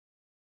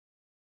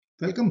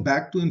Welcome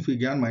back to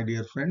Infigyan, my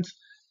dear friends.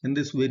 In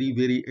this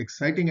very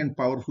exciting and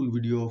powerful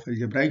video of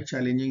algebraic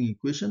challenging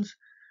equations.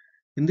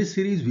 In this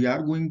series, we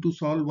are going to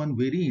solve one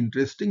very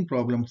interesting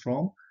problem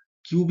from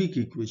cubic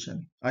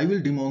equation. I will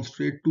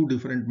demonstrate two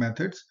different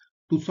methods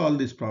to solve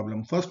this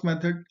problem. First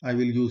method, I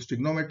will use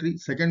trigonometry.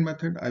 Second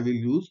method, I will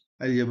use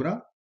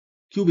algebra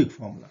cubic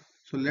formula.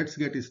 So let's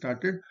get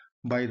started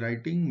by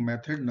writing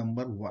method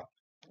number 1.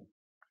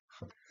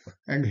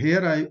 And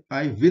here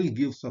I will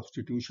give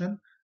substitution,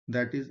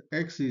 that is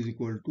x is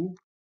equal to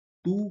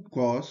 2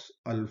 cos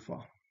alpha.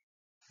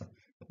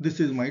 This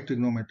is my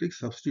trigonometric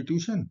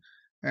substitution,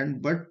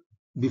 but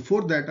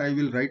before that I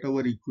will write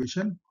our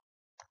equation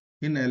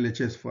in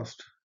LHS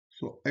first.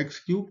 So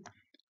x cube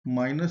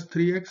minus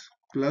 3x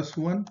plus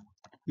 1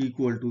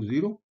 equal to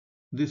 0.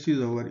 This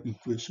is our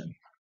equation,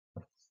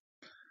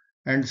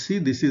 and see,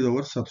 this is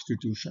our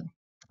substitution.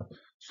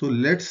 So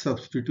let's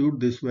substitute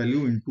this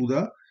value into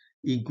the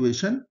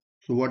equation.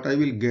 So what I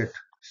will get,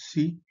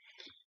 see,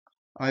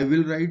 I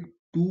will write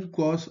 2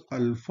 cos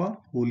alpha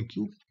whole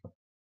cube.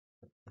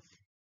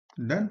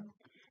 Done.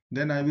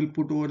 Then I will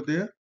put over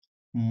there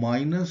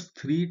minus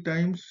 3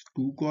 times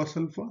 2 cos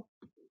alpha.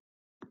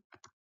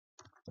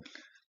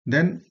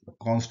 Then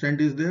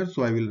constant is there,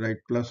 so I will write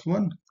plus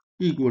 1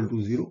 equal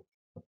to 0.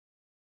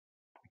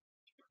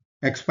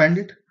 Expand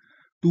it.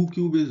 2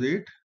 cube is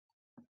 8,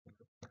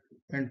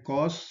 and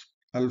cos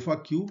alpha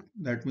cube,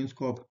 that means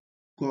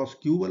cos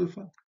cube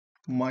alpha,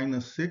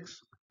 minus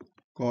 6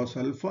 cos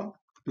alpha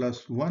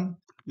plus 1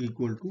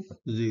 equal to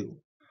 0.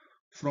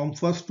 From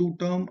first two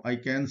term I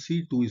can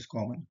see 2 is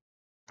common.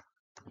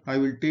 I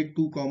will take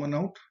 2 common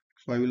out,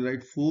 so I will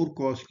write 4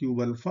 cos cube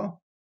alpha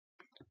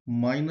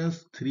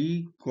minus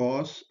 3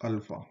 cos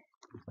alpha,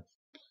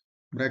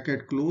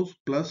 bracket close,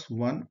 plus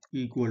 1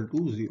 equal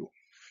to 0.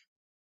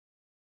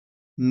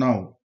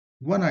 Now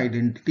one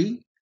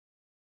identity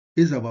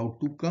is about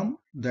to come,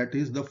 that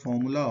is the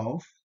formula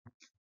of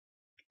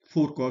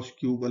 4 cos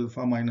cube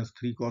alpha minus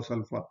 3 cos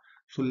alpha.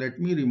 So let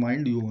me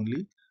remind you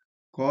only,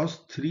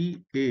 cos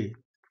 3a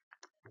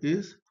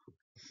is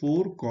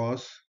 4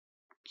 cos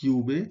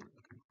cube a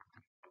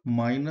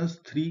minus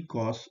 3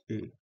 cos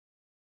a.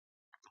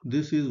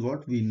 This is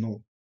what we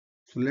know.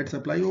 So let's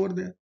apply over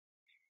there.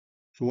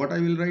 So what I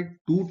will write,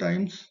 2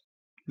 times,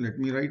 let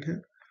me write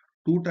here,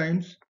 2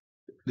 times,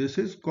 this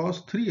is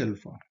cos 3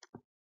 alpha,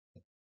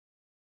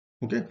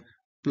 okay,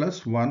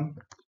 plus 1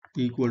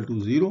 equal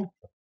to 0.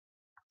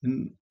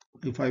 And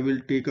if I will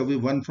take away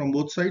 1 from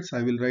both sides,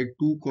 I will write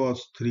 2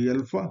 cos 3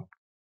 alpha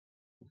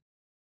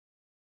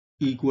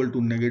equal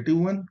to negative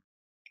 1.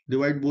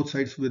 Divide both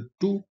sides with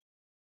 2.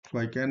 So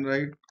I can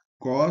write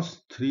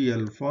cos 3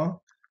 alpha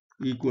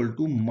equal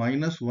to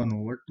minus 1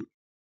 over 2.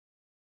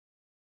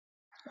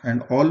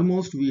 And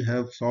almost we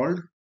have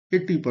solved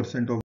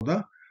 80% of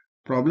the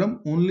problem.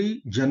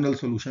 Only general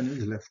solution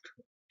is left.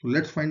 So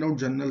let's find out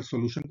general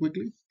solution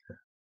quickly.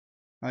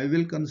 I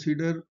will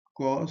consider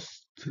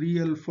cos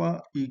 3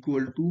 alpha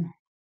equal to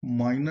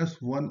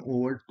minus 1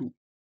 over 2.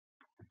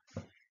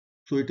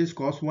 So it is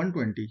cos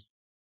 120.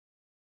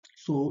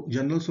 So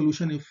general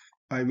solution, if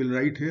I will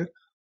write here,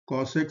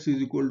 cos x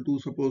is equal to,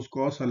 suppose,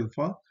 cos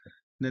alpha,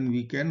 then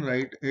we can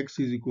write x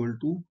is equal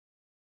to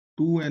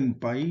 2n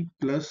pi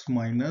plus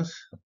minus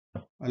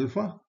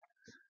alpha,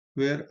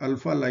 where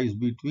alpha lies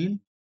between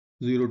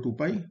 0 to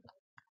pi.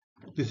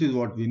 This is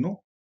what we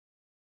know.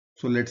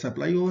 So let's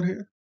apply over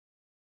here.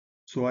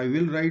 So I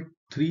will write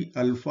 3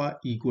 alpha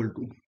equal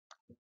to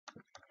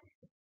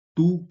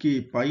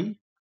 2k pi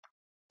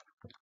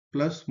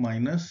plus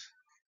minus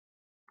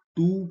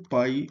 2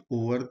 pi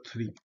over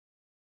 3.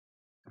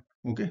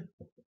 Okay.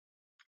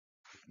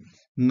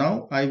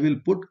 Now I will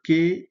put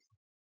k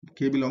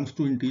belongs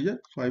to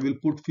integer, so I will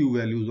put few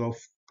values of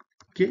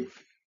k.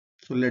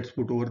 So let's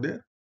put over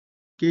there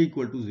k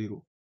equal to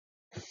 0.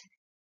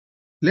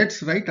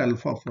 Let's write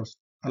alpha first.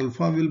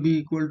 Alpha will be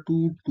equal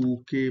to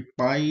 2k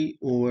pi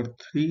over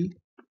 3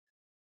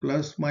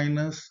 plus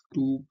minus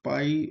 2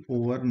 pi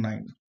over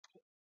 9,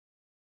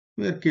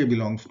 where k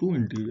belongs to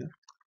integer.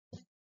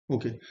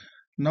 Okay,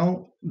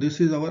 now this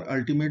is our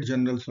ultimate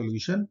general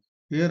solution.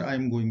 Here I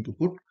am going to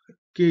put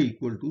k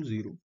equal to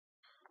 0.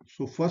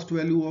 So first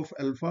value of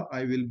alpha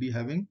I will be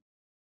having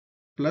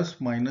plus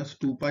minus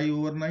 2 pi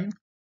over 9.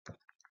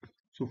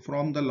 So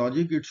from the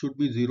logic it should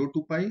be 0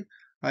 to pi.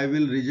 I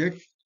will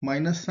reject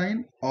minus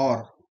sign,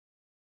 or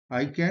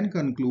I can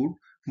conclude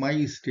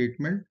my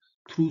statement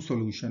through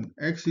solution.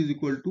 X is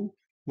equal to,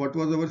 what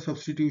was our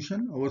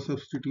substitution? Our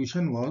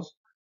substitution was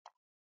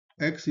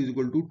x is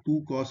equal to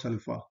 2 cos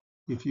alpha.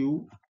 If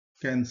you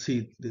can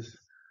see this,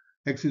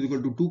 x is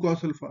equal to 2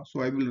 cos alpha.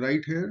 So I will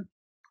write here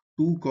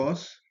 2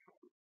 cos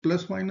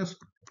plus minus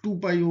 2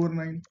 pi over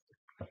 9,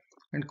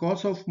 and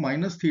cos of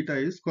minus theta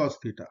is cos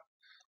theta,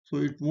 so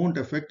it won't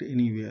affect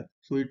anywhere.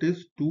 So it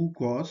is 2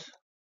 cos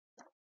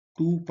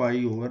 2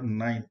 pi over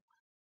 9.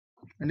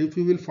 And if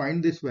you will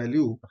find this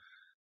value,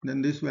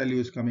 then this value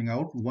is coming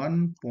out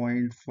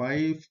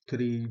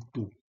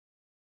 1.532.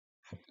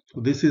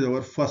 So this is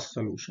our first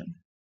solution.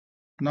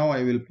 Now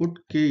I will put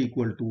k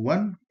equal to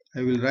 1.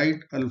 I will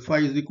write alpha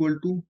is equal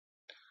to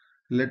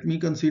Let me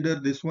consider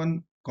this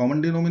one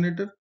common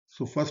denominator.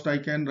 So first I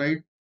can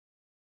write,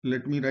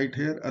 let me write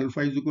here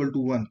alpha is equal to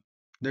 1.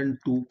 Then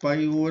 2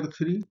 pi over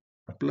 3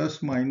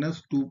 plus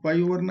minus 2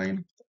 pi over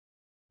 9.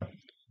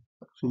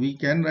 So we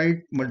can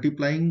write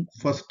multiplying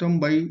first term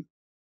by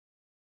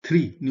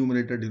 3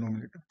 numerator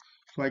denominator.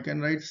 So I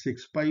can write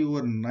 6 pi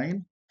over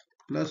 9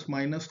 plus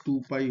minus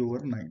 2 pi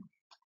over 9.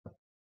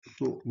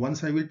 So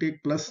once I will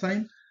take plus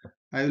sign,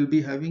 I will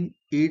be having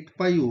 8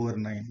 pi over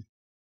 9.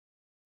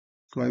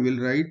 So I will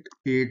write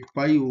 8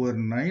 pi over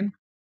 9,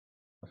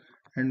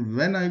 and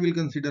when I will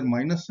consider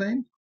minus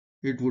sign,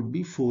 it would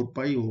be 4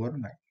 pi over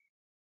 9.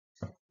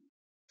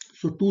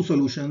 So two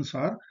solutions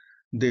are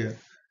there.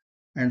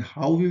 And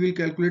how we will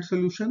calculate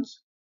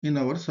solutions? In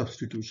our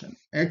substitution.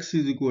 X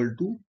is equal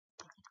to,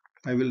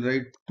 I will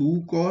write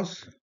 2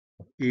 cos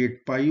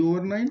 8 pi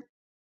over 9.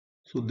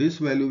 So this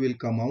value will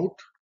come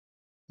out.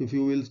 If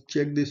you will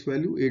check this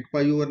value, 8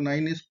 pi over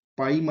 9 is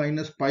pi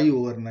minus pi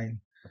over 9.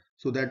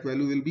 So that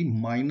value will be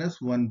minus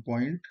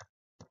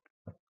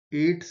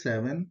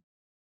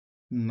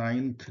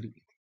 1.8793.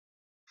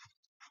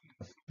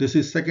 This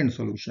is second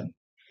solution.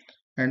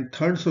 And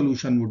third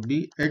solution would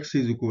be x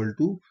is equal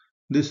to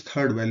this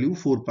third value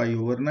 4 pi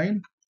over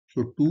 9.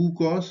 So 2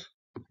 cos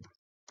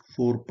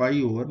 4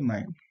 pi over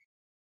 9.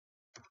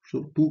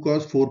 So 2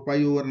 cos 4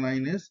 pi over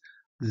 9 is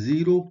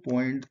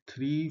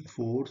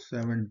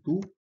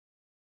 0.3472.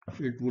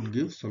 It would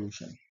give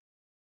solution.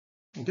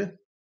 Okay.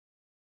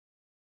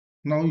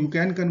 Now you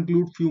can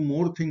conclude few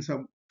more things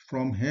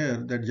from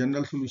here, that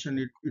general solution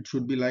it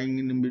should be lying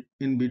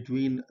in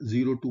between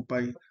 0 to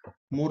pi.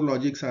 More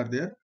logics are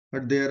there,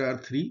 but there are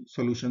 3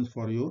 solutions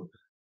for your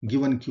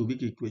given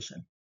cubic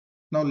equation.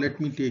 Now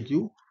let me take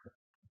you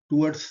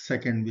towards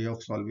second way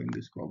of solving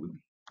this problem.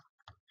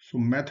 So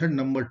method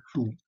number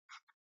 2,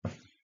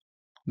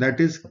 that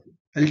is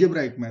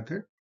algebraic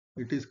method.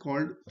 It is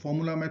called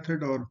formula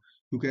method, or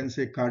you can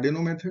say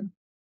Cardano method.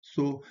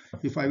 So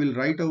if I will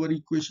write our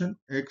equation,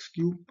 x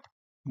cube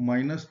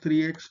minus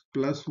 3x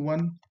plus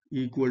 1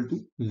 equal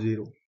to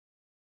 0.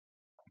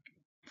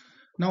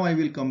 Now I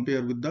will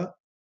compare with the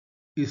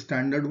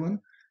standard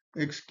one,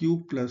 x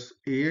cube plus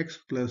ax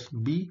plus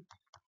b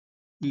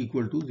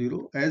equal to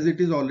 0, as it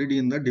is already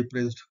in the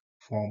depressed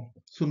form.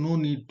 So no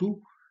need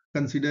to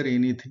consider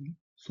anything.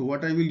 So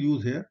what I will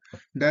use here,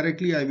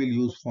 directly I will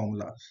use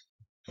formulas.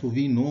 So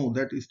we know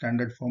that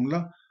standard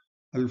formula,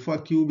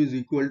 alpha cube is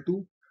equal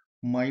to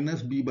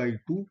minus b by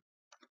 2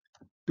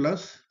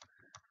 plus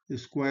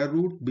square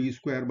root b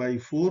square by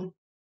 4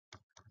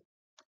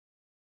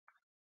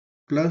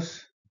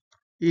 plus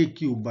a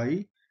cube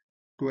by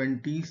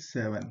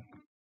 27.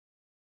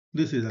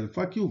 This is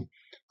alpha cube,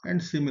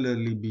 and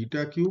similarly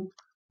beta cube,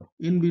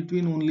 in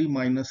between only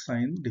minus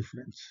sign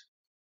difference,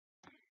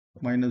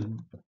 minus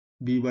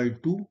b by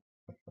 2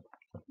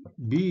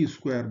 b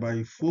square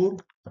by 4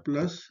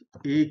 plus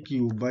a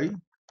cube by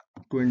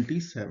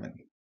 27.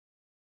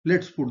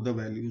 Let's put the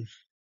values.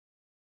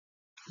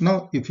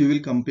 Now if you will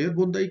compare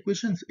both the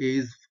equations,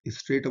 a is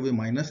straight away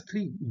minus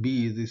 3,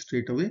 b is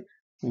straight away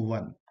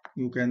 1.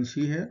 You can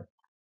see here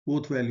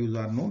both values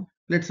are known.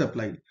 Let's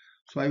apply.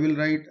 So I will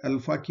write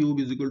alpha cube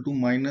is equal to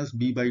minus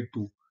b by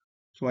 2.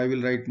 So I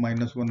will write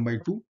minus 1 by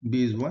 2,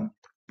 b is 1,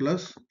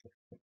 plus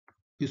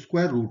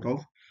square root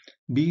of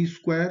b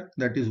square,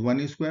 that is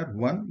 1 square,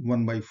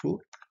 1 by 4,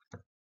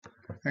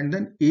 and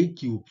then a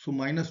cube, so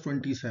minus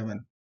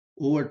 27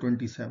 over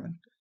 27.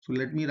 So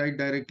let me write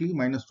directly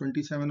minus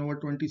 27 over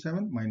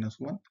 27 minus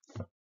 1.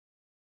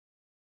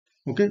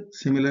 Okay,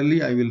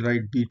 similarly I will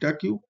write beta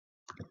cube,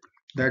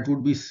 that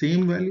would be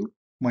same value,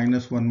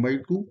 minus 1 by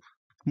 2,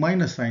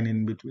 minus sign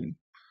in between.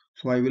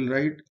 So I will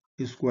write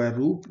square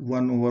root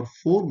 1 over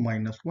 4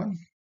 minus 1.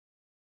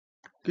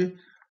 Okay,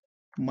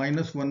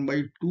 minus 1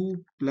 by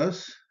 2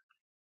 plus,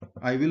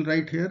 I will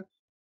write here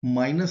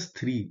minus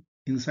 3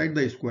 inside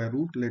the square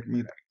root. Let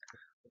me write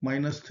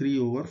minus 3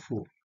 over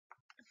 4.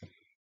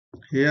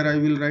 Here I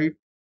will write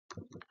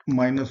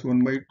minus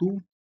 1 by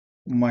 2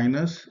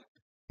 minus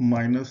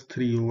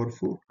 3 over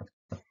 4.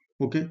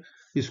 Okay,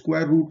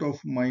 square root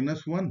of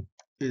minus 1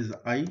 is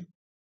I.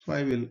 So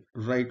I will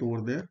write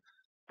over there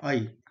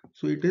I.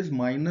 So it is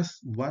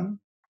minus 1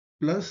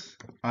 plus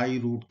I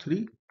root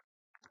 3,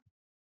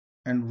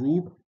 and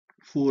root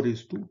 4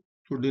 is 2.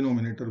 So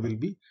denominator will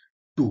be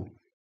 2.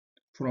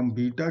 From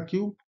beta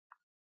cube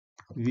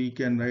we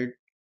can write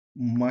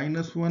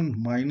minus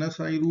 1 minus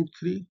I root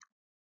 3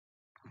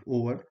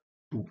 over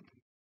 2.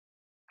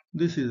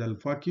 This is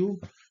alpha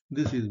cube,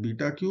 this is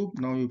beta cube.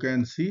 Now you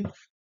can see,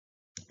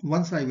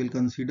 once I will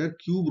consider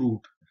cube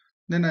root,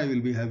 then I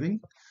will be having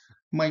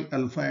my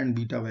alpha and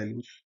beta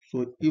values.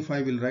 So if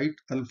I will write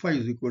alpha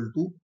is equal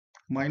to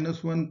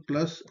minus 1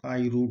 plus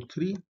I root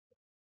 3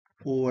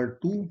 over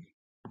 2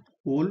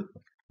 whole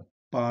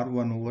power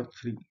 1 over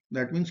 3,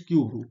 that means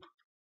cube root,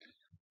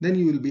 then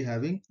you will be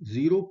having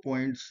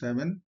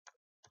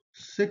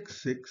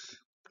 0.766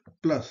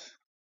 plus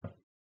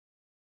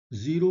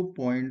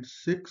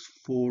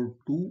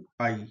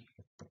 0.642i.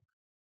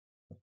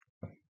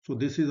 So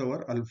this is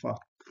our alpha.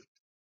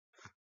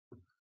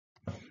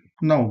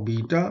 Now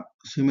beta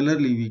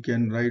similarly we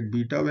can write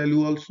beta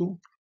value also.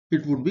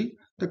 It would be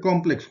the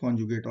complex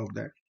conjugate of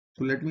that.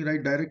 So let me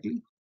write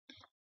directly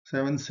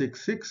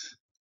 766.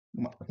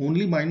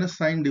 Only minus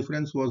sign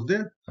difference was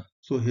there.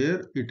 So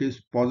here it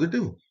is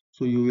positive.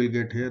 So you will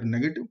get here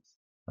negative.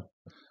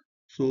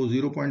 So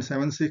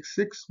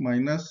 0.766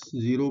 minus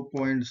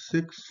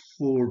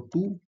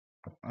 0.642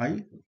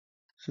 I.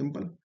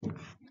 Simple.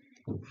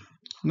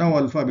 Now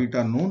alpha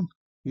beta known.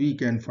 We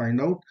can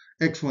find out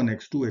x1,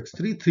 x2,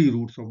 x3, 3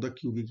 roots of the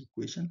cubic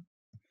equation.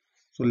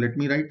 So let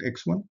me write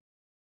x1.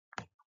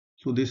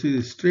 So this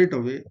is straight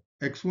away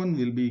x1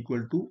 will be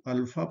equal to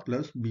alpha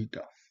plus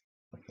beta.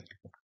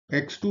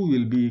 x2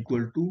 will be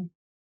equal to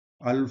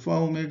alpha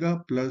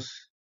omega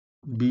plus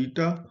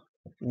beta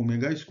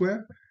omega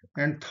square,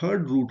 and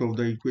third root of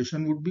the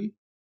equation would be,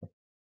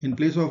 in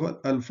place of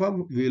alpha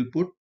we will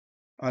put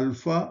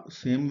alpha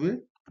same way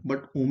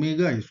but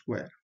omega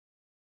square,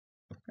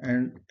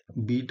 and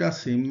beta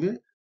same way,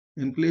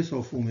 in place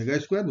of omega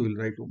square we will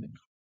write omega.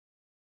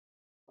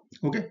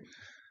 Okay,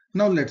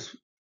 now let's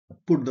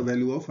put the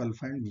value of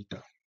alpha and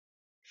beta.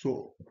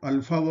 So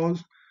alpha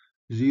was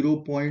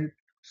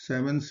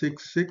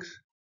 0.766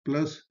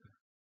 plus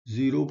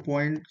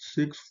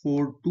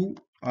 0.642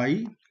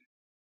 I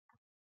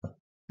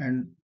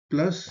and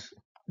plus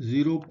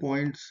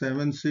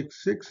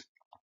 0.766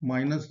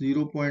 minus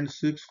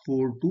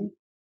 0.642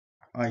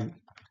 I,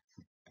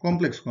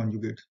 complex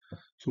conjugates.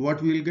 So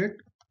what we will get?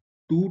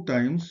 2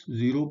 times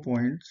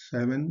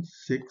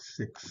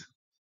 0.766.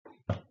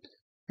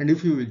 And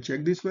if you will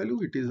check this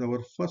value, it is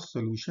our first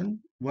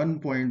solution,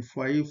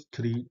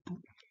 1.532.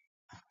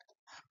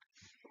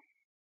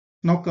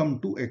 Now come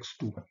to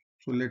x2.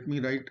 So let me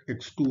write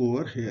x2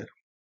 over here.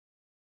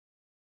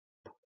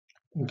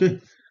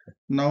 Okay.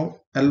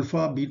 Now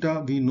alpha,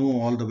 beta, we know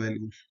all the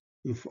values.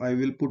 If I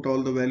will put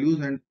all the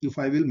values and if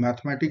I will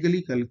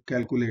mathematically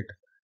calculate,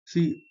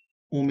 see,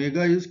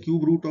 omega is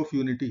cube root of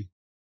unity.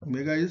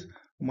 Omega is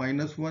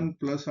minus 1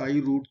 plus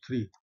I root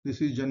 3.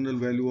 This is general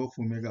value of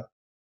omega.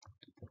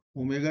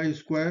 Omega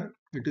square,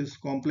 it is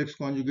complex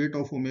conjugate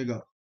of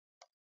omega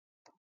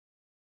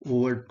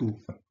over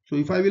 2. So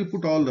if I will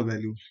put all the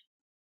values,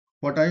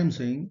 what I am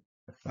saying,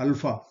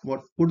 alpha,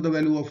 put the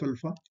value of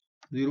alpha,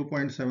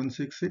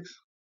 0.766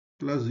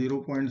 plus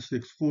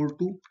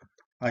 0.642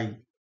 I.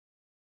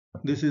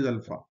 This is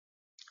alpha.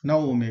 Now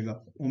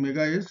omega.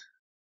 Omega is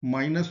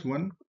minus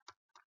 1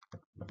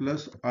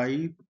 plus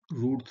I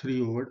root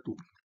 3 over 2.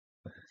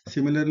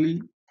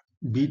 Similarly,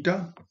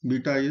 beta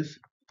is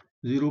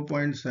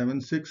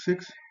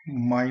 0.766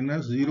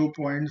 minus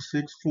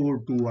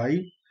 0.642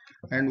 I.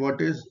 And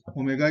what is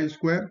omega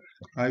square?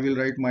 I will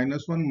write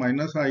minus 1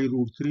 minus I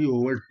root 3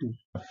 over 2.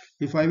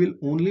 If I will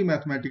only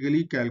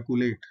mathematically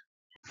calculate,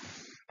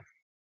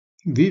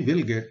 we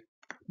will get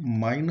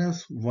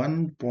minus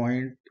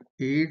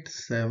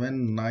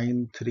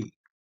 1.8793.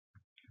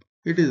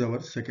 It is our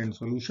second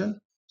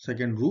solution,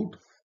 second root.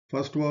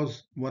 First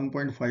was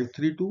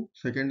 1.532,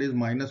 second is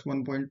minus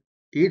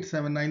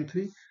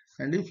 1.8793,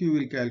 and if you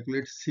will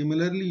calculate,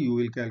 similarly you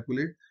will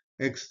calculate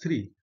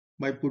x3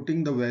 by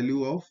putting the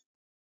value of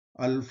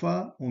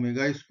alpha,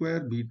 omega square,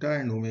 beta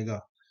and omega.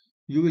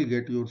 You will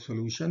get your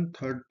solution,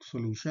 third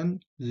solution,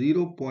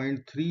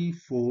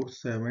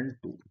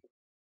 0.3472.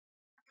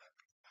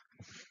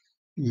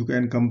 You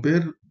can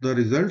compare the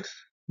results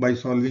by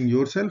solving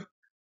yourself.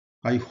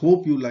 I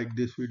hope you like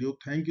this video.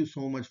 Thank you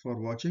so much for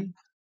watching.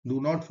 Do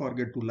not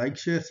forget to like,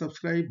 share,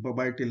 subscribe. Bye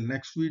bye till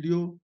next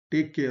video.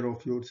 Take care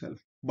of yourself.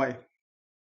 Bye.